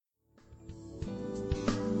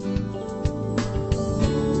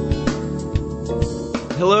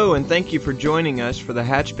Hello, and thank you for joining us for the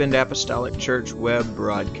Hatchbend Apostolic Church web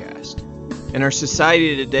broadcast. In our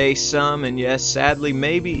society today, some, and yes, sadly,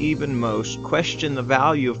 maybe even most, question the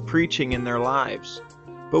value of preaching in their lives.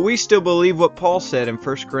 But we still believe what Paul said in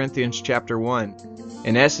 1 Corinthians chapter 1.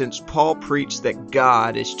 In essence, Paul preached that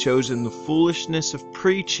God has chosen the foolishness of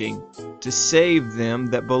preaching to save them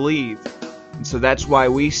that believe. And so that's why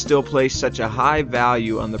we still place such a high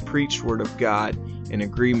value on the preached word of God in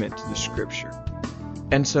agreement to the Scripture.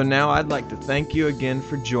 And so now I'd like to thank you again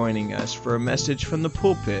for joining us for a message from the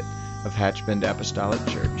pulpit of Hatchbend Apostolic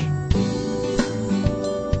Church.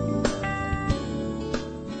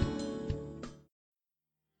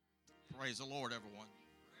 Praise the Lord, everyone.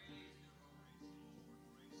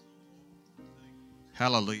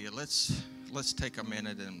 Hallelujah. Let's take a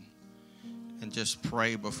minute and just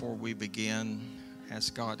pray before we begin.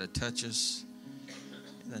 Ask God to touch us.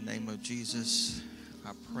 In the name of Jesus,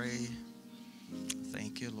 I pray.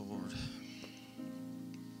 Thank you, Lord.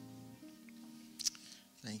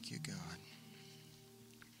 Thank you, God.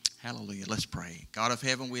 Hallelujah. Let's pray. God of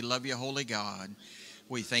heaven, we love you, holy God.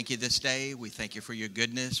 We thank you this day. We thank you for your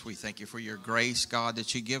goodness. We thank you for your grace, God,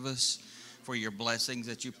 that you give us, for your blessings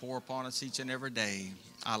that you pour upon us each and every day.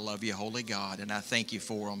 I love you, holy God, and I thank you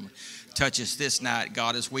for them. Touch us this night,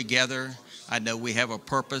 God, as we gather. I know we have a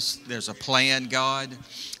purpose. There's a plan, God,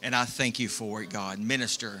 and I thank you for it, God.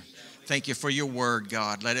 Minister. Thank you for your word,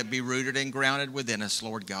 God. Let it be rooted and grounded within us,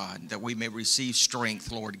 Lord God, that we may receive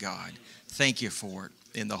strength, Lord God. Thank you for it.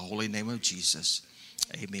 In the holy name of Jesus,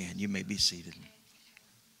 amen. You may be seated.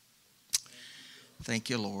 Thank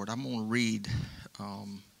you, Lord. I'm going to read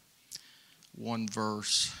one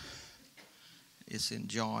verse. It's in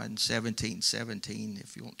John 17:17.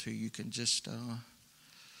 If you want to, you can just...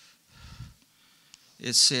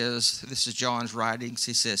 It says, this is John's writings.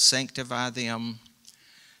 He says, sanctify them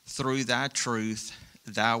through thy truth,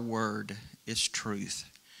 thy word is truth.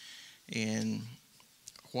 And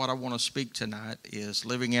what I want to speak tonight is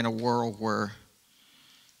living in a world where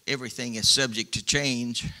everything is subject to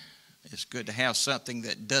change. It's good to have something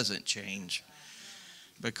that doesn't change,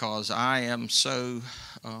 because I am so,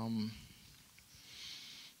 I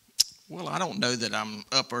don't know that I'm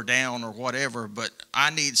up or down or whatever, but I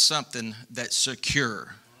need something that's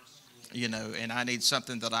secure, and I need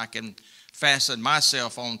something that I can fasten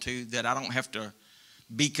myself onto, that I don't have to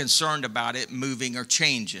be concerned about it moving or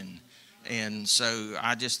changing. And so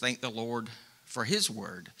I just thank the Lord for his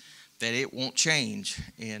word, that it won't change.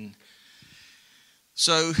 And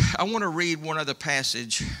so I want to read one other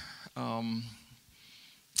passage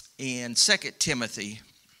in 2 Timothy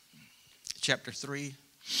chapter 3.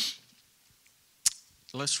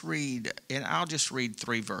 Let's read, and I'll just read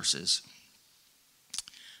 3 verses.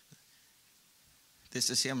 This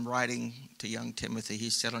is him writing to young Timothy.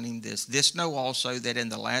 He's telling him this. This know also, that in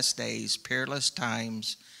the last days perilous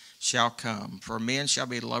times shall come. For men shall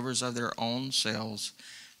be lovers of their own selves,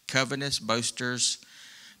 covetous, boasters,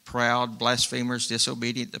 proud, blasphemers,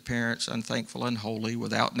 disobedient to parents, unthankful, unholy,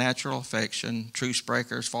 without natural affection, truce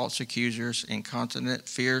breakers, false accusers, incontinent,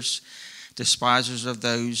 fierce, despisers of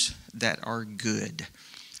those that are good.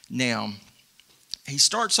 Now, he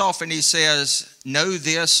starts off and he says, know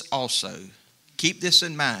this also. Keep this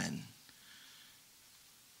in mind.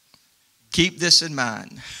 Keep this in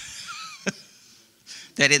mind.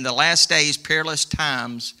 That in the last days perilous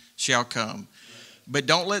times shall come. But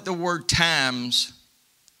don't let the word times,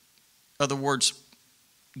 other words,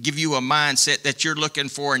 give you a mindset that you're looking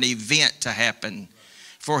for an event to happen.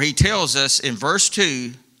 For he tells us in verse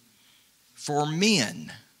 2, for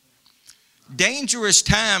men. Dangerous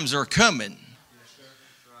times are coming.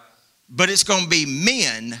 But it's going to be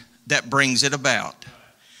men that brings it about.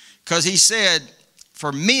 Because he said,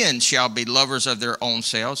 for men shall be lovers of their own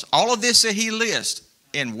selves. All of this that he lists,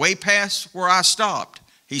 and way past where I stopped,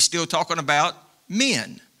 he's still talking about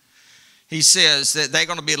men. He says that they're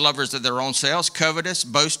going to be lovers of their own selves, covetous,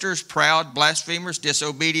 boasters, proud, blasphemers,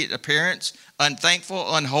 disobedient to parents,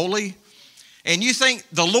 unthankful, unholy. And you think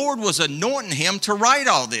the Lord was anointing him to write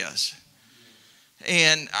all this.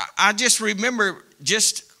 And I just remember,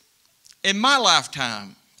 just in my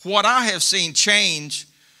lifetime, what I have seen change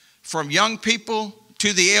from young people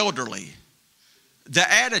to the elderly,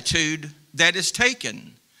 the attitude that is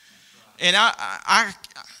taken. And I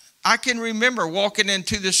can remember walking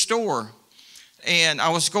into the store, and I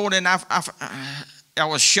was going in, I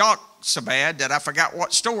was shocked so bad that I forgot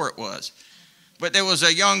what store it was. But there was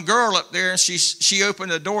a young girl up there, and she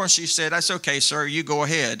opened the door and she said, that's okay, sir, you go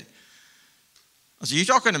ahead. I said, you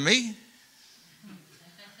talking to me?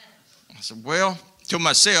 I said, well, to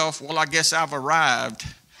myself, well, I guess I've arrived.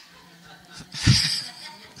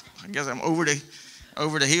 I guess I'm over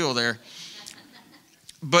over the hill there.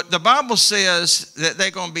 But the Bible says that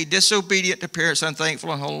they're going to be disobedient to parents,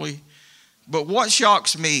 unthankful and unholy. But what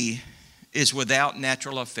shocks me is without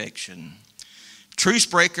natural affection. Truce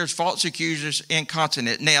breakers, false accusers,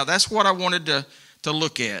 incontinent. Now, that's what I wanted to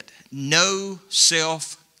look at. No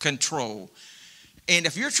self-control. And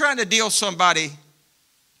if you're trying to deal with somebody,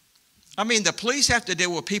 I mean, the police have to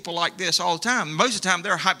deal with people like this all the time. Most of the time,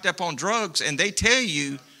 they're hyped up on drugs, and they tell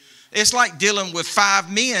you it's like dealing with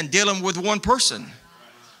 5 men, dealing with one person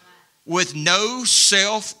with no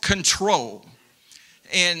self-control.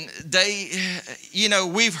 And they, you know,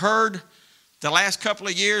 we've heard the last couple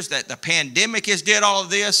of years that the pandemic has did all of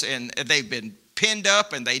this, and they've been pinned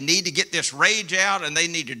up, and they need to get this rage out, and they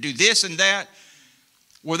need to do this and that.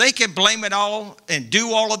 Well, they can blame it all and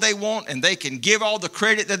do all that they want, and they can give all the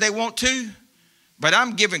credit that they want to, but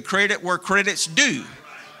I'm giving credit where credit's due.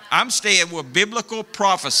 I'm staying with biblical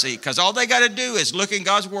prophecy, because all they got to do is look in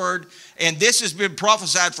God's word, and this has been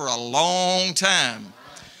prophesied for a long time,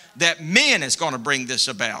 that men is going to bring this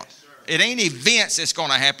about. It ain't events that's going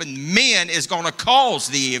to happen. Men is going to cause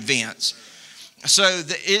the events. So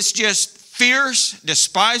it's just fierce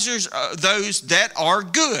despisers, those that are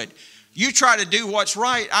good. You try to do what's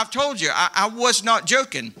right. I've told you, I was not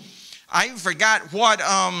joking. I even forgot what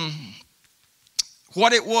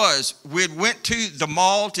it was. We went to the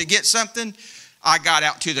mall to get something. I got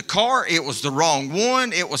out to the car. It was the wrong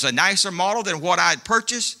one. It was a nicer model than what I had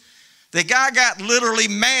purchased. The guy got literally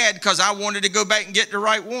mad because I wanted to go back and get the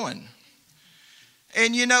right one.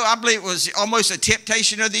 And, you know, I believe it was almost a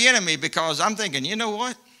temptation of the enemy, because I'm thinking, you know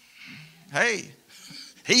what? Hey,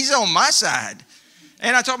 he's on my side.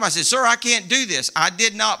 And I told him, I said, sir, I can't do this. I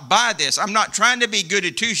did not buy this. I'm not trying to be good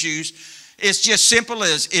at two shoes. It's just simple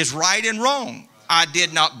as is right and wrong. I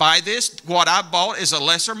did not buy this. What I bought is a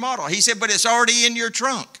lesser model. He said, but it's already in your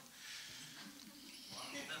trunk.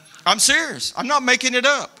 I'm serious. I'm not making it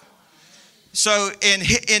up. So, and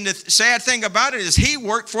the sad thing about it is he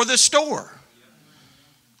worked for the store.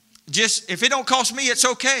 Just, if it don't cost me, it's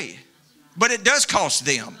okay. But it does cost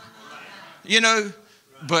them. You know,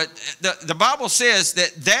 but the Bible says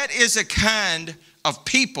that is a kind of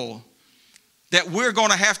people that we're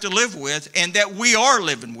going to have to live with, and that we are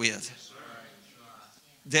living with.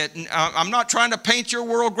 That I'm not trying to paint your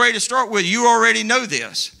world gray to start with. You already know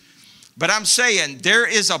this. But I'm saying there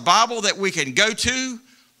is a Bible that we can go to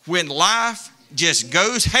when life just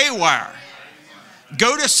goes haywire.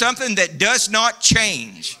 Go to something that does not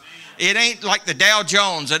change. It ain't like the Dow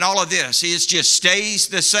Jones and all of this. It just stays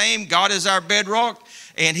the same. God is our bedrock,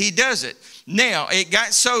 and he does it. Now, it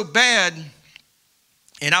got so bad,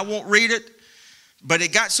 and I won't read it, but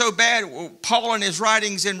it got so bad, Paul in his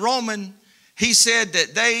writings in Romans, he said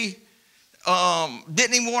that they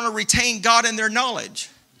didn't even want to retain God in their knowledge.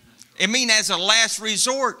 I mean, as a last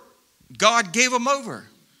resort, God gave them over.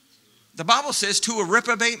 The Bible says to a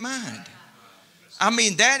reprobate mind. I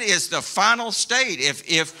mean, that is the final state.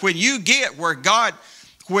 If when you get where God,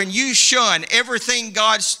 when you shun everything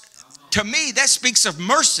God's, to me, that speaks of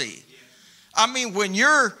mercy. I mean, when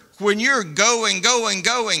you're going,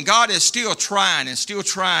 God is still trying and still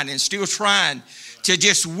trying and still trying to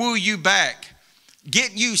just woo you back,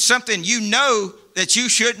 get you something you know that you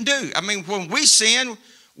shouldn't do. I mean, when we sin,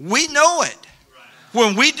 we know it.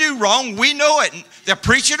 When we do wrong, we know it. The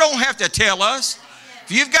preacher don't have to tell us.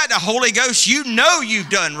 If you've got the Holy Ghost, you know you've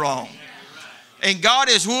done wrong. And God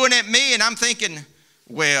is wooing at me, and I'm thinking,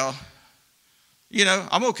 well, you know,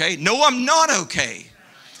 I'm okay. No, I'm not okay.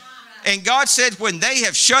 And God said when they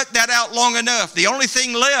have shut that out long enough, the only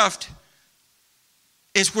thing left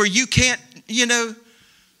is where you can't, you know,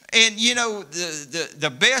 and, you know,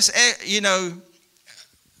 the best, you know,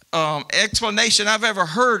 explanation I've ever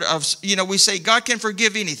heard of, you know, we say God can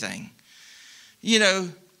forgive anything, you know,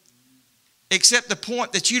 except the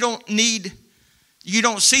point that you don't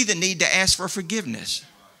see the need to ask for forgiveness.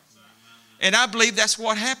 And I believe that's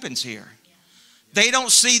what happens here. They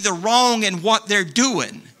don't see the wrong in what they're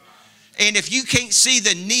doing. And if you can't see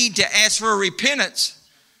the need to ask for repentance,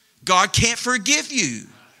 God can't forgive you.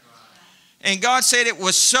 And God said it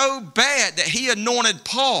was so bad that he anointed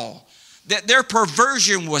Paul, that their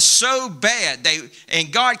perversion was so bad.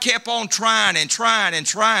 And God kept on trying and trying and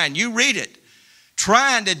trying. You read it.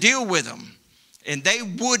 Trying to deal with them. And they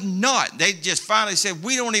would not. They just finally said,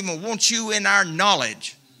 we don't even want you in our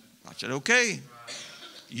knowledge. I said, okay,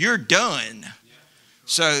 you're done.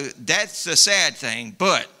 So that's the sad thing.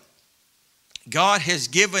 But God has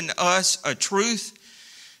given us a truth,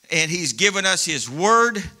 and he's given us his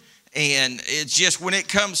word. And it's just when it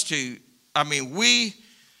comes to, I mean,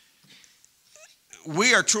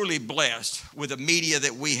 we are truly blessed with the media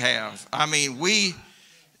that we have. I mean,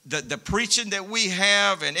 the preaching that we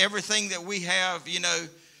have and everything that we have, you know,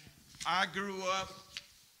 I grew up,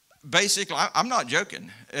 basically, I'm not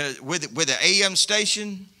joking, with the AM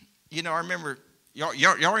station. You know, I remember,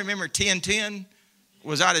 y'all remember 1010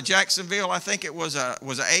 was out of Jacksonville. I think it was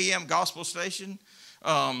an AM gospel station.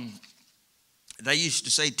 They used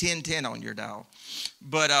to say 1010 on your dial.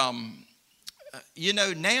 But, you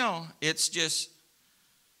know, now it's just,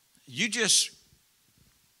 you just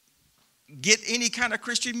get any kind of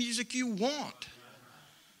Christian music you want.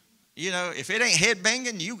 You know, if it ain't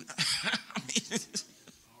headbanging, I mean,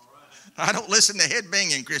 I don't listen to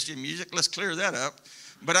headbanging Christian music. Let's clear that up.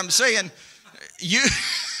 But I'm saying, you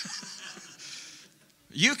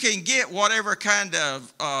can get whatever kind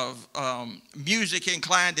of music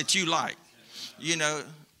inclined that you like, you know.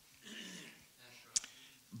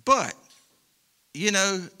 But, you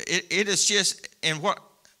know, it is just, and what,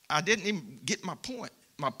 I didn't even get my point.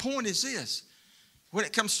 My point is this. When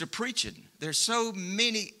it comes to preaching, there's so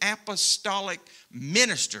many apostolic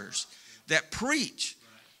ministers that preach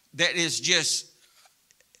that is just,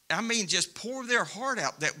 I mean, just pour their heart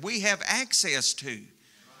out that we have access to.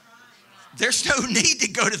 There's no need to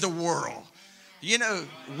go to the world. You know,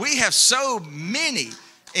 we have so many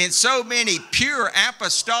and so many pure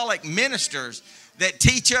apostolic ministers that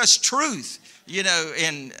teach us truth. You know,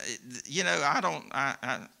 and you know, I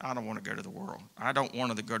don't want to go to the world. I don't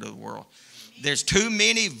want to go to the world. There's too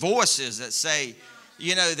many voices that say,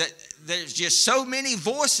 you know, that there's just so many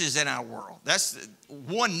voices in our world. That's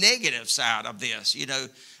one negative side of this, you know,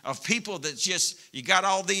 of people that just, you got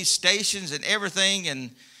all these stations and everything,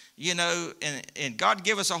 and you know, and God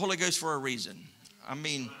give us a Holy Ghost for a reason. I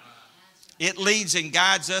mean, it leads and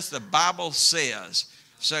guides us, the Bible says.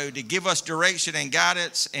 So to give us direction and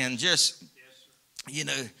guidance, and just, you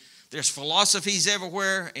know, there's philosophies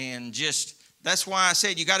everywhere, and just, that's why I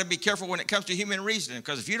said you got to be careful when it comes to human reasoning,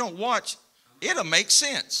 because if you don't watch, it'll make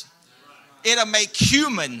sense. It'll make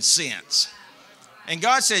human sense. And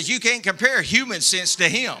God says you can't compare human sense to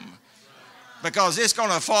Him, because it's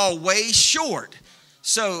going to fall way short.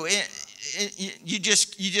 So you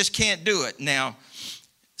just can't do it. Now,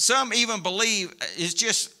 some even believe it's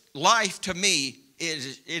just life. To me,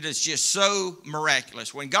 it is just so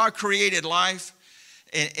miraculous. When God created life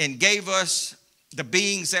and gave us the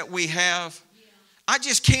beings that we have, I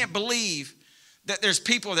just can't believe that there's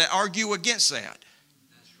people that argue against that.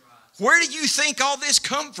 Where do you think all this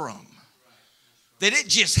come from? That it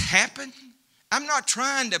just happened? I'm not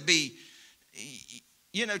trying to be,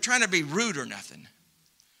 you know, trying to be rude or nothing.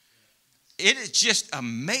 It is just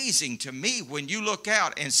amazing to me when you look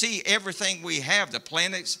out and see everything we have, the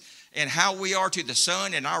planets, and how we are to the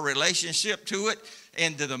sun and our relationship to it,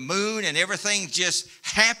 and to the moon, and everything just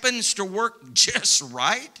happens to work just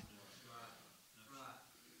right.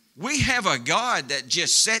 We have a God that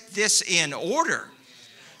just set this in order.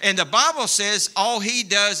 And the Bible says all He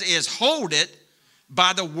does is hold it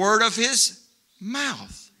by the word of His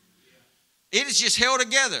mouth. It is just held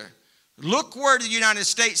together. Look where the United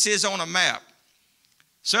States is on a map.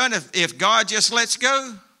 Son, if God just lets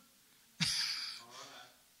go,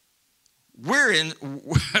 we're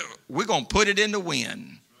going to put it in the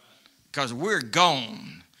wind, because we're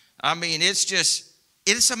gone. I mean,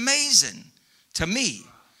 it's amazing to me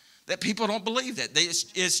that people don't believe that.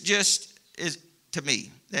 It's just to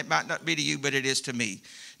me. That might not be to you, but it is to me.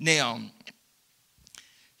 Now,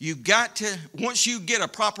 you got to, once you get a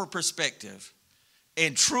proper perspective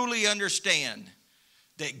and truly understand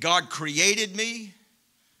that God created me,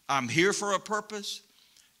 I'm here for a purpose,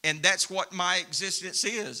 and that's what my existence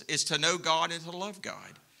is to know God and to love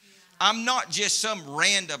God. I'm not just some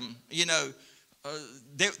random, you know,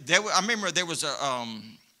 I remember there was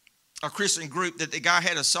a Christian group that the guy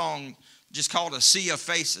had a song just called A Sea of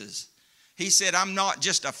Faces. He said, I'm not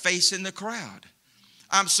just a face in the crowd.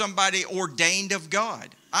 I'm somebody ordained of God.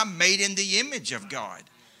 I'm made in the image of God.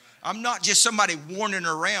 I'm not just somebody wandering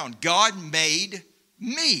around. God made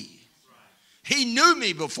me. He knew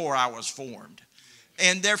me before I was formed.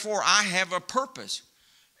 And therefore, I have a purpose.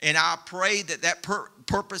 And I pray that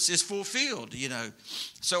purpose is fulfilled, you know.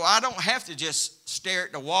 So I don't have to just stare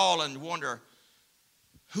at the wall and wonder,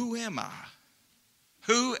 who am I?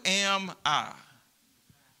 Who am I?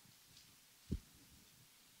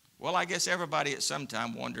 Well, I guess everybody at some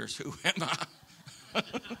time wonders, who am I?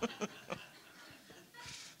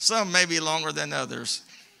 Some maybe longer than others.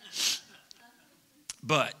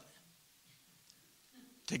 But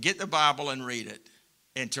to get the Bible and read it,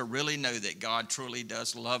 and to really know that God truly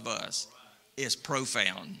does love us, is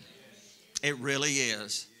profound. It really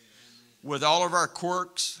is. With all of our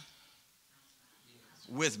quirks,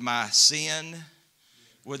 with my sin,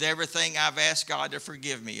 with everything I've asked God to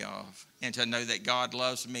forgive me of, and to know that God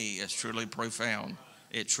loves me is truly profound.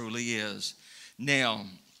 It truly is. Now,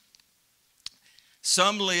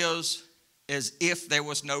 some lives as if there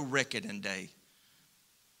was no reckoning day.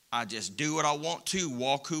 I just do what I want to,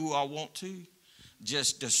 walk who I want to,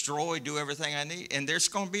 just destroy, do everything I need, and there's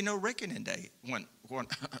going to be no reckoning day. When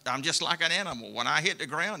I'm just like an animal. When I hit the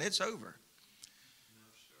ground, it's over.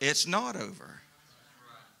 It's not over.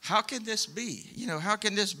 How can this be? How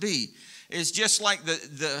can this be? It's just like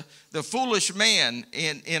the foolish man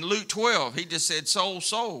in Luke 12. He just said,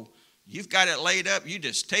 soul, you've got it laid up. You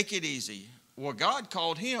just take it easy. Well, God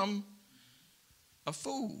called him a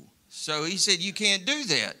fool. So he said, you can't do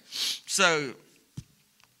that. So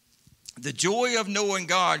the joy of knowing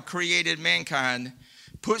God created mankind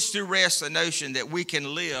puts to rest the notion that we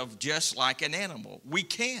can live just like an animal. We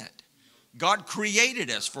can't. God created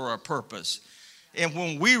us for a purpose. And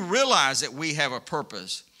when we realize that we have a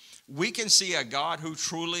purpose, we can see a God who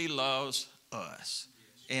truly loves us.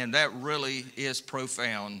 And that really is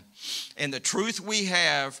profound. And the truth we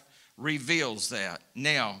have reveals that.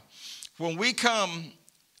 Now, when we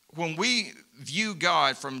view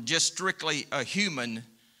God from just strictly a human, in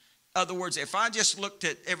other words, if I just looked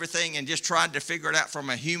at everything and just tried to figure it out from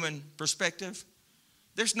a human perspective,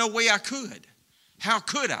 there's no way I could. How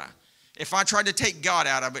could I? If I tried to take God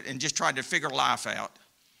out of it and just tried to figure life out,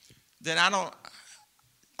 then that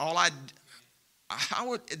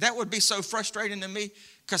would be so frustrating to me,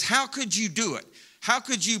 because how could you do it? How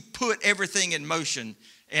could you put everything in motion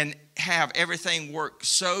and have everything work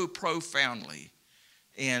so profoundly?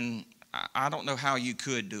 And I don't know how you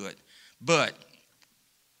could do it. But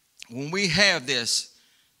when we have this,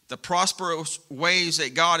 the prosperous ways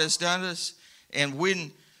that God has done us, and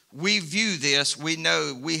when we view this, we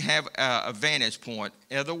know we have a vantage point.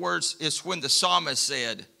 In other words, it's when the psalmist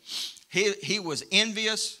said he was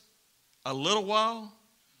envious a little while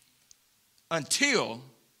until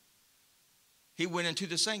he went into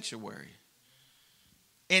the sanctuary.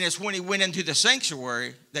 And it's when he went into the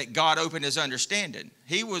sanctuary that God opened his understanding.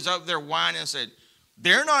 He was up there whining and said,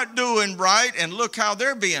 they're not doing right, and look how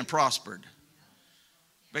they're being prospered.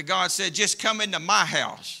 But God said, just come into my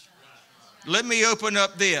house. Let me open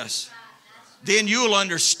up this. Then you'll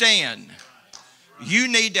understand. You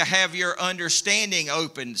need to have your understanding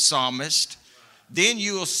opened, psalmist. Then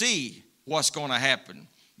you'll see what's going to happen.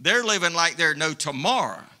 They're living like there's no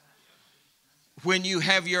tomorrow. When you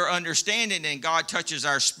have your understanding and God touches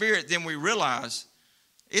our spirit, then we realize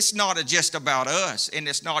it's not just about us, and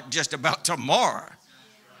it's not just about tomorrow.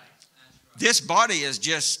 This body is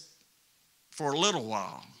just for a little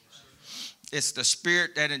while. It's the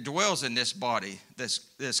spirit that indwells in this body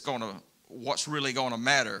what's really going to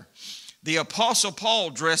matter. The Apostle Paul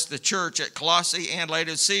addressed the church at Colossae and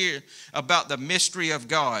Laodicea about the mystery of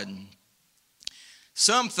God.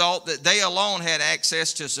 Some thought that they alone had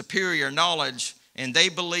access to superior knowledge, and they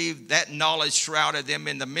believed that knowledge shrouded them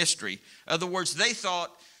in the mystery. In other words, they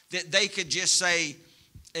thought that they could just say,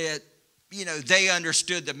 they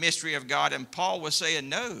understood the mystery of God. And Paul was saying,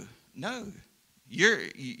 no,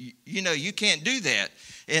 you can't do that.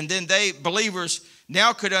 And then believers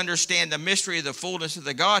now could understand the mystery of the fullness of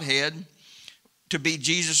the Godhead to be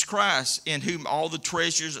Jesus Christ, in whom all the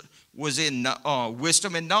treasures was in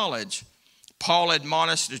wisdom and knowledge. Paul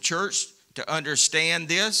admonished the church to understand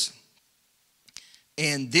this.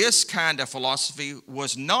 And this kind of philosophy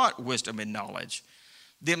was not wisdom and knowledge.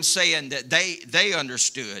 Them saying that they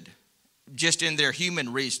understood just in their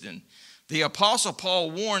human reasoning. The Apostle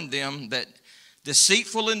Paul warned them that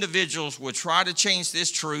deceitful individuals would try to change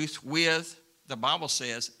this truth with, the Bible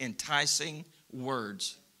says, enticing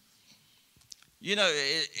words.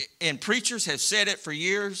 And preachers have said it for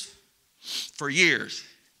years.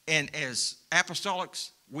 And as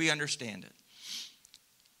apostolics, we understand it.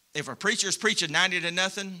 If a preacher's preaching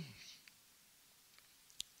 90-0,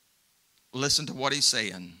 listen to what he's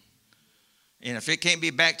saying. And if it can't be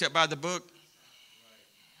backed up by the book,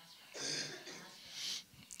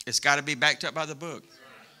 it's got to be backed up by the book.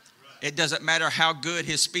 It doesn't matter how good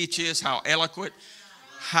his speech is, how eloquent,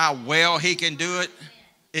 how well he can do it.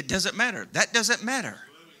 It doesn't matter. That doesn't matter.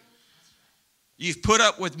 You've put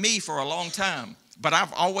up with me for a long time, but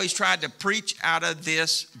I've always tried to preach out of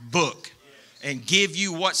this book and give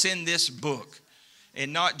you what's in this book,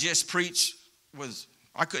 and not just preach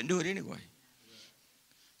I couldn't do it anyway.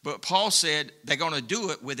 But Paul said they're going to do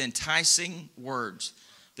it with enticing words.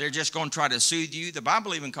 They're just going to try to soothe you. The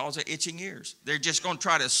Bible even calls it itching ears. They're just going to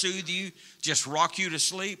try to soothe you, just rock you to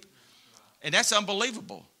sleep. And that's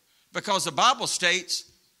unbelievable, because the Bible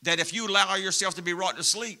states that if you allow yourself to be rocked to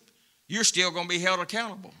sleep, you're still going to be held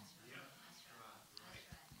accountable.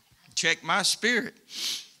 Check my spirit.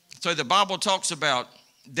 So the Bible talks about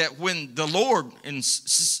that when the Lord in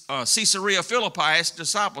Caesarea Philippi asked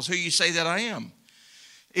disciples, who you say that I am?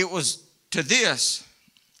 It was to this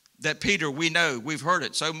that Peter, we know, we've heard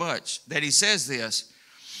it so much, that he says this,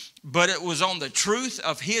 but it was on the truth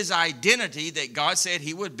of his identity that God said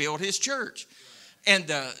he would build his church. And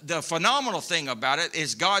the phenomenal thing about it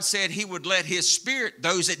is God said he would let his Spirit,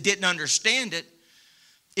 those that didn't understand it,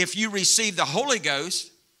 if you receive the Holy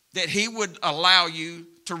Ghost, that he would allow you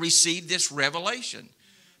to receive this revelation.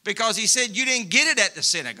 Because he said you didn't get it at the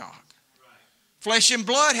synagogue. Flesh and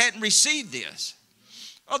blood hadn't received this.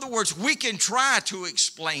 In other words, we can try to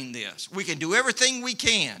explain this. We can do everything we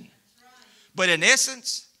can. But in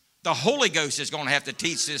essence, the Holy Ghost is going to have to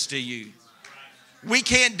teach this to you. We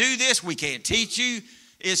can't do this. We can't teach you.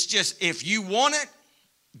 It's just if you want it,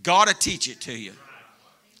 God will teach it to you.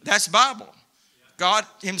 That's Bible. God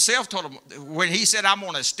himself told him when he said, I'm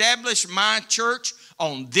going to establish my church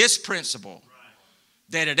on this principle.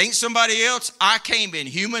 That it ain't somebody else. I came in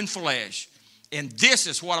human flesh. And this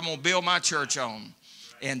is what I'm going to build my church on.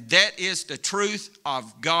 And that is the truth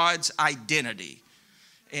of God's identity.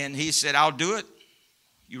 And he said, I'll do it.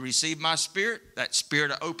 You receive my Spirit. That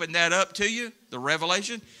Spirit will open that up to you, the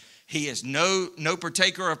revelation. He is no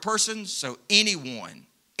partaker of persons, so anyone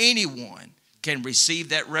can receive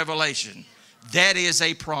that revelation. That is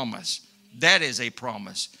a promise. That is a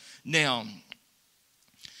promise. Now,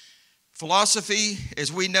 philosophy,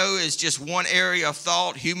 as we know, is just one area of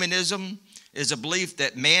thought. Humanism is a belief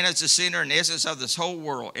that man is the center and essence of this whole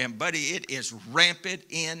world. And, buddy, it is rampant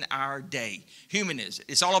in our day. Humanism.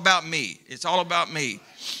 It's all about me. It's all about me.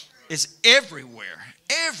 It's everywhere.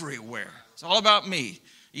 Everywhere. It's all about me.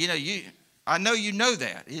 You know, I know you know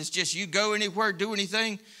that. It's just you go anywhere, do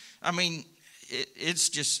anything. I mean, it's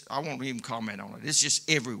just, I won't even comment on it. It's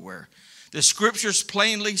just everywhere. The scriptures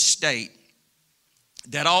plainly state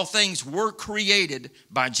that all things were created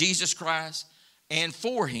by Jesus Christ and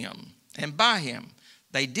for him and by him.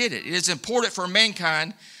 They did it. It is important for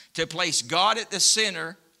mankind to place God at the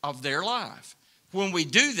center of their life. When we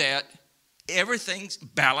do that, everything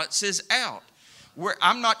balances out.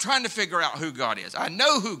 I'm not trying to figure out who God is. I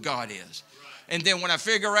know who God is. And then when I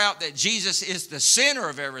figure out that Jesus is the center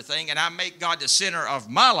of everything and I make God the center of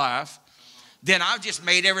my life, then I've just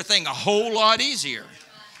made everything a whole lot easier.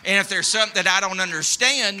 And if there's something that I don't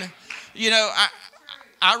understand, you know,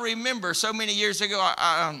 I remember so many years ago,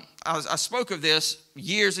 I spoke of this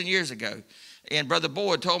years and years ago. And Brother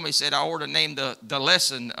Boyd told me, he said, I ought to name the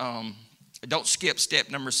lesson, don't skip step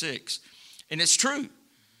number 6. And it's true,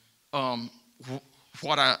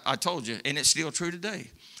 what I told you, and it's still true today.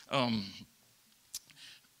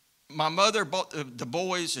 My mother bought the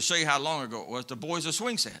boys, to show you how long ago it was, the boys a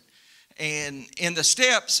swing set. And in the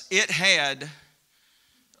steps, it had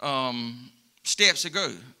steps to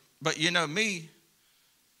go. But you know me,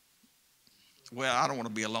 well, I don't want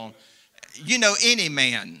to be alone. You know any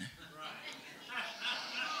man.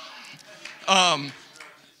 I'm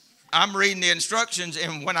reading the instructions,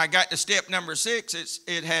 and when I got to step number 6,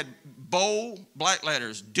 it had bold black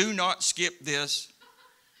letters, do not skip this.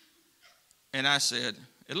 And I said,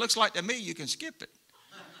 it looks like to me you can skip it.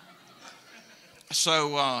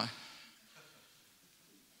 So I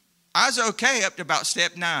was okay up to about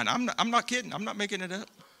step 9. I'm not kidding. I'm not making it up.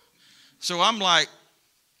 So I'm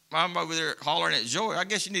over there hollering at Joy. I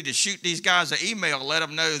guess you need to shoot these guys an email, let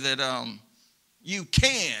them know that you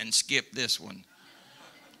can skip this one.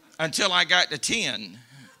 Until I got to 10.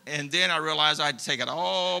 And then I realized I had to take it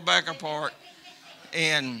all back apart.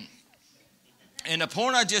 And the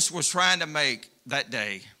point I just was trying to make that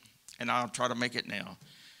day, and I'll try to make it now,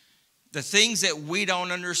 the things that we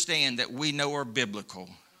don't understand that we know are biblical,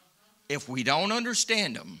 if we don't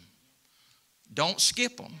understand them, don't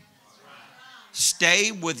skip them.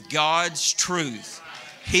 Stay with God's truth.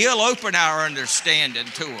 He'll open our understanding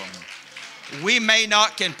to them. We may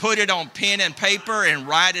not can put it on pen and paper and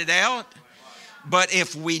write it out, but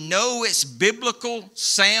if we know it's biblical,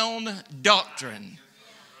 sound doctrine,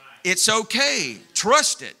 it's okay.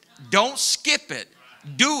 Trust it. Don't skip it.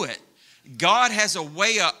 Do it. God has a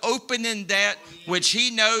way of opening that, which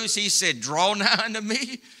he knows. He said, draw nigh unto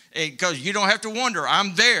me, because you don't have to wonder.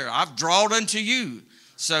 I'm there. I've drawn unto you.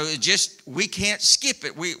 So it just, we can't skip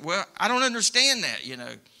it. Well, I don't understand that, you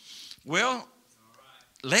know. Well,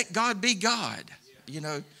 let God be God, you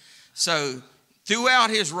know. So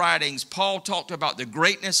throughout his writings, Paul talked about the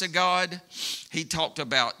greatness of God. He talked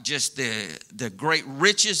about just the great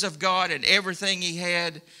riches of God and everything he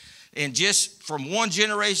had. And just from one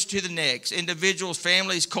generation to the next, individuals,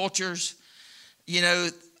 families, cultures, you know,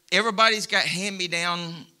 everybody's got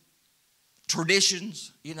hand-me-down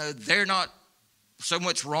traditions. You know, they're not so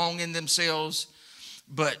much wrong in themselves,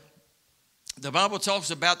 but the Bible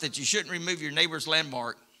talks about that you shouldn't remove your neighbor's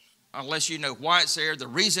landmark unless you know why it's there, the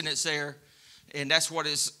reason it's there, and that's what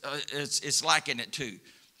it's liking it to.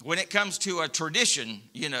 When it comes to a tradition,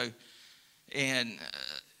 you know, and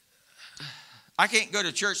I can't go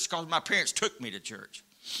to church because my parents took me to church.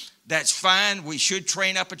 That's fine. We should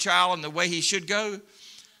train up a child in the way he should go.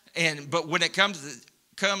 But when it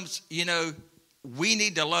comes, you know, we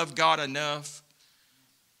need to love God enough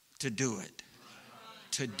to do it.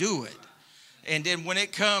 To do it. And then when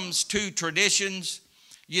it comes to traditions,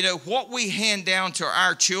 you know, what we hand down to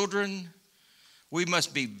our children, we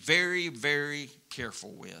must be very, very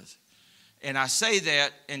careful with. And I say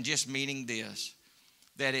that in just meaning this,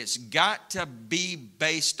 that it's got to be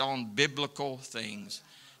based on biblical things.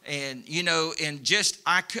 And, you know, and just,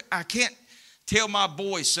 I can't tell my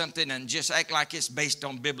boys something and just act like it's based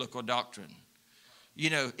on biblical doctrine. You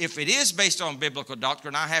know, if it is based on biblical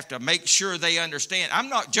doctrine, I have to make sure they understand. I'm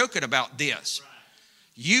not joking about this.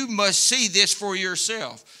 You must see this for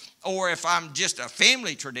yourself. Or if I'm just a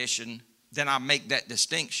family tradition, then I make that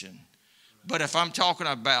distinction. But if I'm talking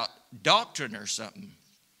about doctrine or something,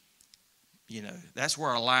 you know, that's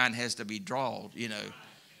where a line has to be drawn, you know.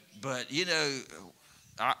 But, you know,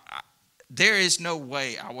 there is no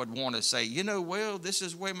way I would want to say, you know, well, this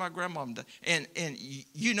is the way my grandma did. And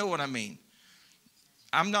you know what I mean.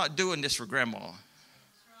 I'm not doing this for grandma.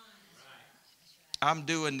 I'm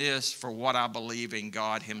doing this for what I believe in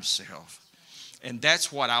God himself. And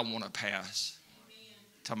that's what I want to pass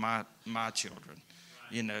to my children.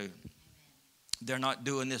 You know, they're not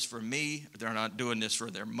doing this for me. They're not doing this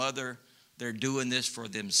for their mother. They're doing this for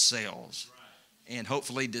themselves. And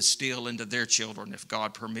hopefully distill into their children if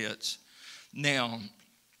God permits. Now,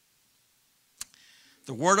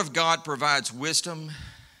 the Word of God provides wisdom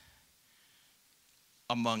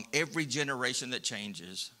among every generation that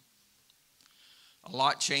changes. A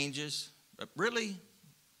lot changes, but really,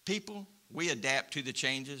 people, we adapt to the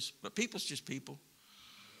changes, but people's just people.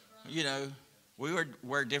 You know, we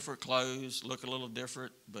wear different clothes, look a little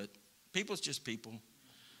different, but people's just people.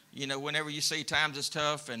 You know, whenever you see times is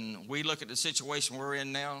tough and we look at the situation we're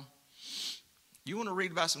in now, you want to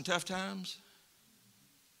read about some tough times?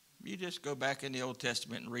 You just go back in the Old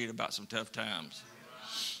Testament and read about some tough times.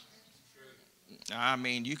 I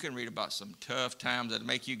mean, you can read about some tough times that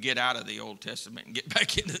make you get out of the Old Testament and get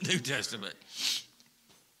back into the New Testament.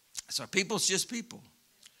 So people's just people.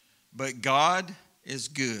 But God is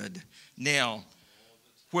good. Now,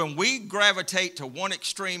 when we gravitate to one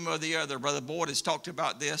extreme or the other, Brother Boyd has talked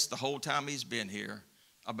about this the whole time he's been here,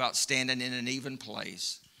 about standing in an even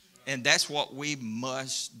place. And that's what we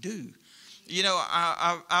must do. You know,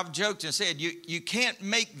 I've joked and said, you can't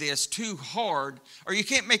make this too hard, or you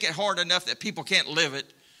can't make it hard enough that people can't live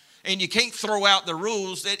it, and you can't throw out the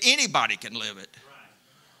rules that anybody can live it.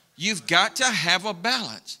 You've got to have a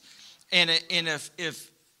balance. And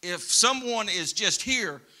if someone is just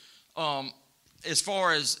here, as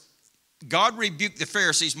far as God rebuked the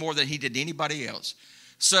Pharisees more than he did anybody else.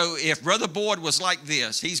 So if Brother Boyd was like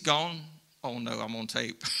this, he's gone. Oh no, I'm on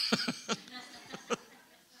tape.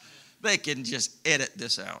 They can just edit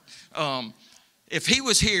this out. If he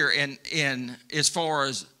was here and as far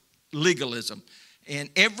as legalism and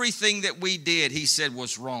everything that we did, he said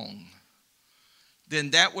was wrong, then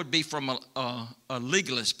that would be from a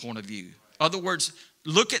legalist point of view. In other words,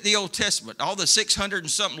 look at the Old Testament. All the 600 and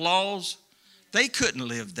something laws, they couldn't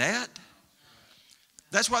live that.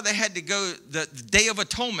 That's why they had to go, the Day of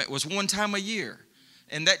Atonement was one time a year.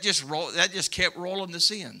 And that just kept rolling the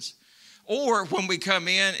sins. Or when we come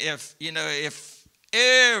in, if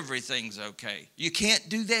everything's okay, you can't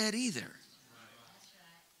do that either.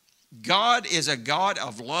 God is a God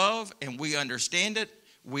of love, and we understand it.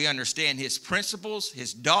 We understand his principles,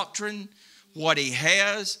 his doctrine, what he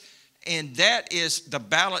has, and that is the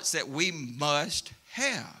balance that we must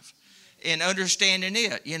have in understanding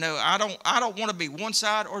it. You know, I don't want to be one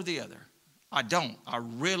side or the other. I don't. I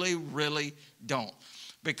really, really don't.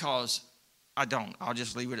 Because I don't. I'll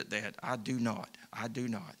just leave it at that. I do not.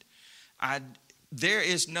 There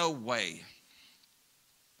is no way,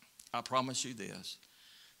 I promise you this,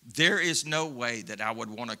 there is no way that I would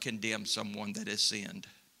want to condemn someone that has sinned,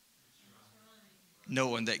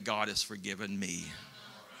 knowing that God has forgiven me.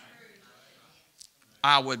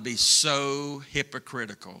 I would be so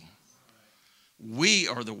hypocritical. We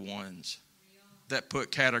are the ones that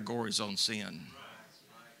put categories on sin.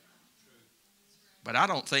 But I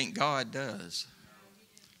don't think God does.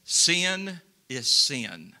 Sin is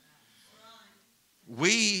sin.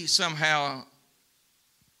 We somehow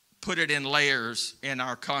put it in layers in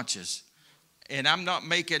our conscience. And I'm not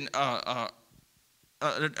making a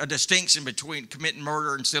distinction between committing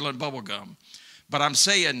murder and stealing bubble gum. But I'm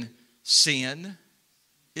saying sin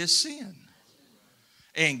is sin.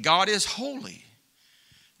 And God is holy.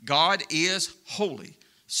 God is holy.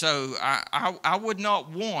 So I would not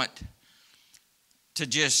want to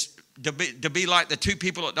just to be like the two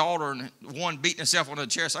people at the altar and one beating himself on the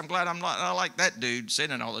chair. So I'm glad I'm not like that dude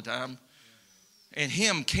sinning all the time. And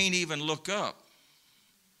him can't even look up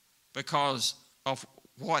because of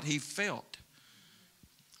what he felt.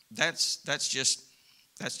 That's just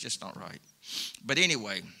not right. But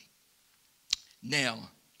anyway, now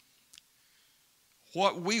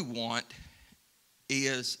what we want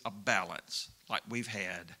is a balance like we've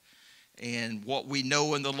had. And what we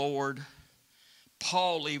know in the Lord,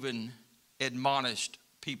 Paul even admonished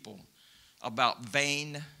people about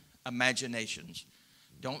vain imaginations.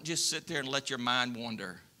 Don't just sit there and let your mind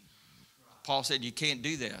wander. Paul said you can't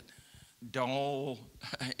do that. Don't.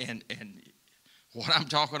 And what I'm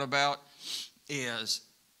talking about is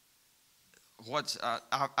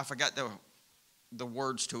I forgot the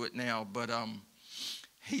words to it now, but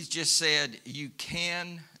he's just said you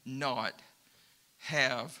cannot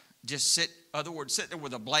have just sit there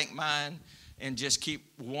with a blank mind and just keep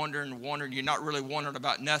wondering. You're not really wondering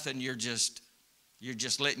about nothing. You're just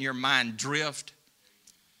letting your mind drift.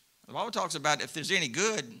 The Bible talks about if there's any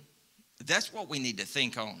good, that's what we need to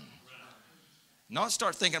think on. Not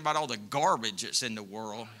start thinking about all the garbage that's in the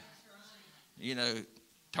world. You know,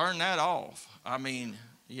 turn that off. I mean,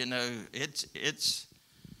 you know, it's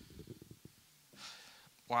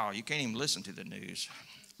wow, you can't even listen to the news.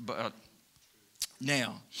 But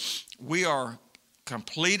now, we are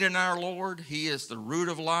complete in our Lord. He is the root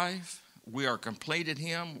of life. We are complete in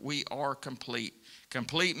Him. We are complete.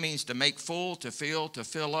 Complete means to make full, to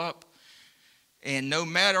fill up. And no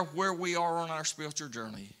matter where we are on our spiritual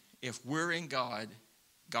journey, if we're in God,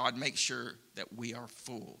 God makes sure that we are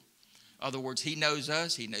full. In other words, He knows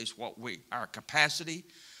us. He knows our capacity,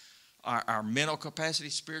 our mental capacity,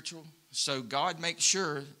 spiritual. So God makes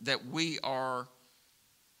sure that we are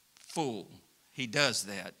full. He does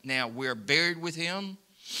that. Now, we're buried with Him.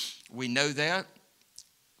 We know that.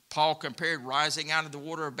 Paul compared rising out of the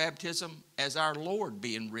water of baptism as our Lord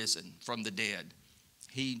being risen from the dead.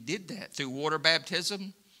 He did that through water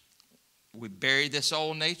baptism. We bury this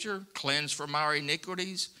old nature, cleansed from our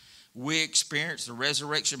iniquities. We experience the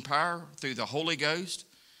resurrection power through the Holy Ghost,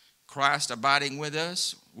 Christ abiding with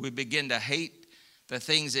us. We begin to hate the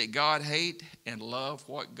things that God hates and love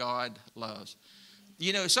what God loves.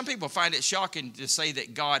 You know, some people find it shocking to say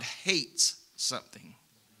that God hates something.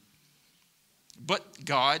 But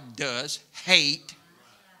God does hate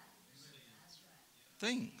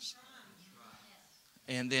things.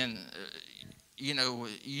 And then, you know,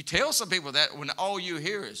 you tell some people that when all you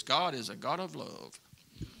hear is God is a God of love.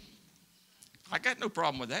 I got no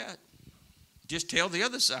problem with that. Just tell the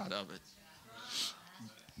other side of it.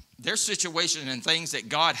 There's situations and things that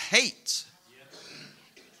God hates.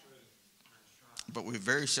 But we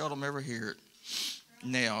very seldom ever hear it.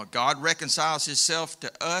 Now, God reconciles Himself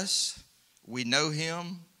to us. We know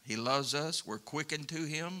Him. He loves us. We're quickened to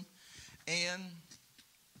Him. And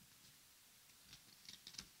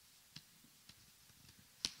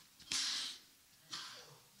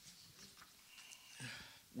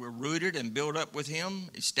we're rooted and built up with Him,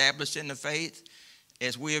 established in the faith,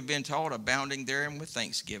 as we have been taught, abounding therein with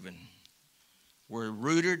thanksgiving. We're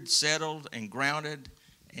rooted, settled, and grounded,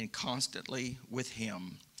 and constantly with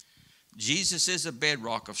Him. Jesus is a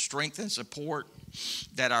bedrock of strength and support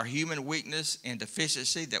that our human weakness and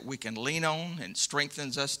deficiency that we can lean on and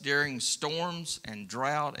strengthens us during storms and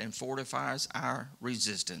drought and fortifies our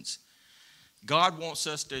resistance. God wants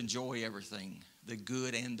us to enjoy everything, the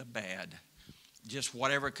good and the bad. Just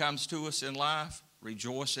whatever comes to us in life,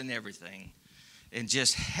 rejoice in everything and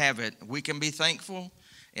just have it. We can be thankful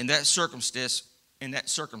in that circumstance,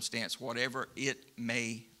 whatever it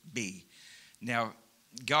may be. Now,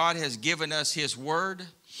 God has given us His Word.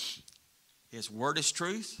 His Word is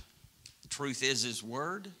truth. Truth is His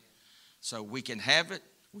Word. So we can have it.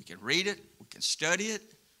 We can read it. We can study it.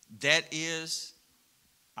 That is,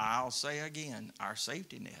 I'll say again, our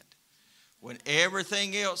safety net. When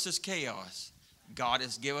everything else is chaos, God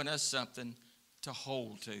has given us something to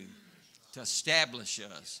hold to establish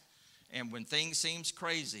us. And when things seem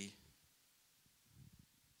crazy,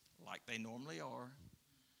 like they normally are,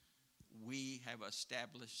 we have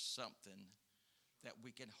established something that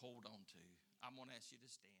we can hold on to. I'm going to ask you to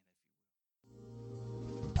stand.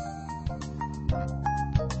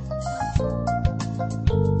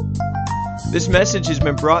 This message has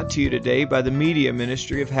been brought to you today by the media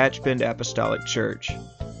ministry of Hatchbend Apostolic Church.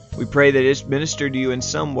 We pray that it's ministered to you in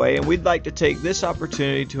some way, and we'd like to take this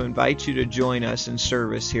opportunity to invite you to join us in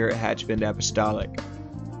service here at Hatchbend Apostolic.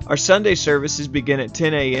 Our Sunday services begin at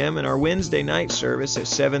 10 a.m. and our Wednesday night service at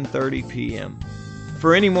 7:30 p.m.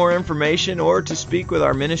 For any more information or to speak with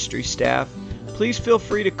our ministry staff, please feel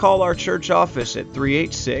free to call our church office at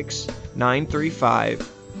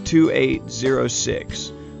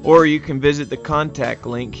 386-935-2806, or you can visit the contact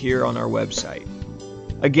link here on our website.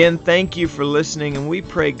 Again, thank you for listening, and we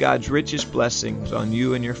pray God's richest blessings on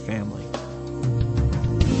you and your family.